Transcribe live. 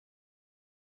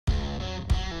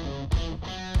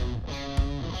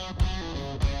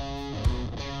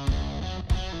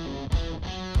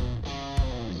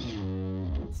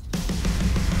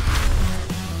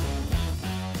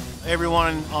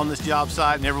Everyone on this job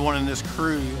site and everyone in this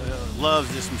crew loves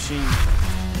this machine.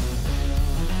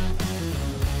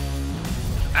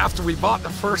 After we bought the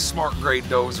first SmartGrade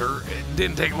Dozer, it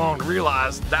didn't take long to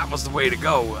realize that was the way to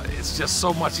go. It's just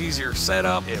so much easier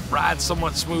setup, it rides so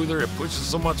much smoother, it pushes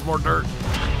so much more dirt.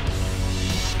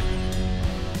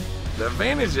 The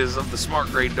advantages of the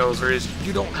SmartGrade Dozer is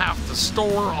you don't have to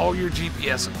store all your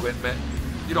GPS equipment.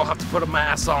 You don't have to put a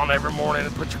mask on every morning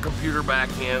and put your computer back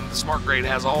in. The SmartGrade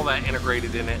has all that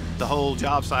integrated in it. The whole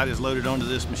job site is loaded onto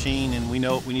this machine and we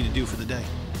know what we need to do for the day.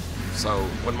 So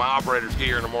when my operators get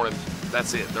here in the morning,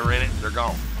 that's it, they're in it, they're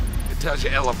gone. It tells you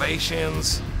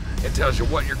elevations, it tells you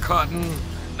what you're cutting.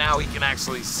 Now he can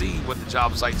actually see what the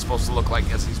job site's supposed to look like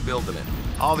as he's building it.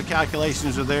 All the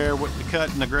calculations are there, what the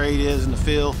cut and the grade is in the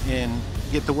field, and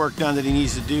get the work done that he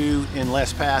needs to do in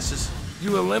less passes.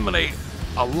 You eliminate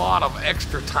a lot of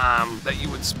extra time that you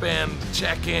would spend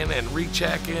checking and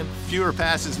rechecking. Fewer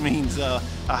passes means a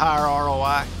higher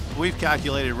ROI. We've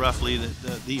calculated roughly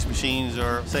that these machines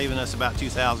are saving us about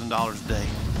 $2,000 a day.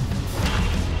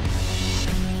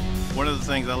 One of the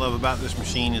things I love about this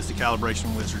machine is the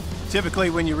calibration wizard. Typically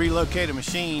when you relocate a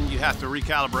machine, you have to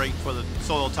recalibrate for the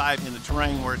soil type and the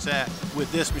terrain where it's at. With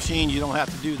this machine, you don't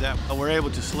have to do that. We're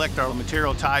able to select our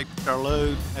material type, our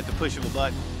load, at the push of a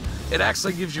button. It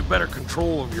actually gives you better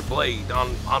control of your blade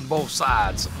on both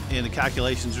sides. And the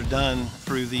calculations are done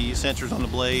through the sensors on the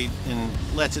blade and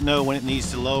lets it know when it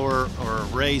needs to lower or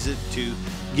raise it to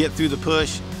get through the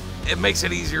push. It makes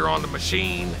it easier on the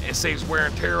machine, it saves wear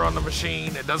and tear on the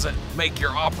machine, it doesn't make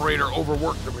your operator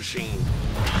overwork the machine.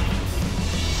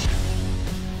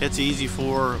 It's easy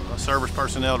for service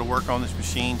personnel to work on this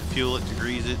machine, to fuel it, to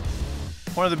grease it.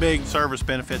 One of the big service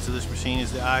benefits of this machine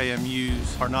is the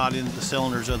IMUs are not in the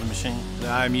cylinders of the machine. The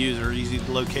IMUs are easy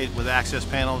to locate with access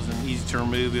panels and easy to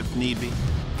remove if need be.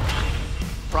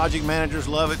 Project managers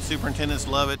love it, superintendents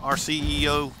love it, our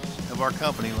CEO of our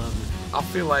company loves it. I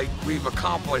feel like we've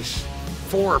accomplished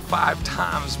 4 or 5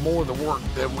 times more the work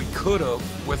than we could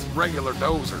have with regular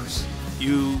dozers.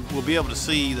 You will be able to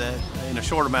see that in a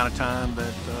short amount of time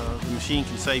that the machine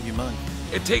can save you money.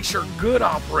 It takes your good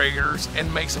operators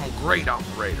and makes them great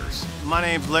operators. My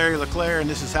name's Larry LeClaire and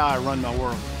this is how I run my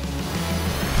world.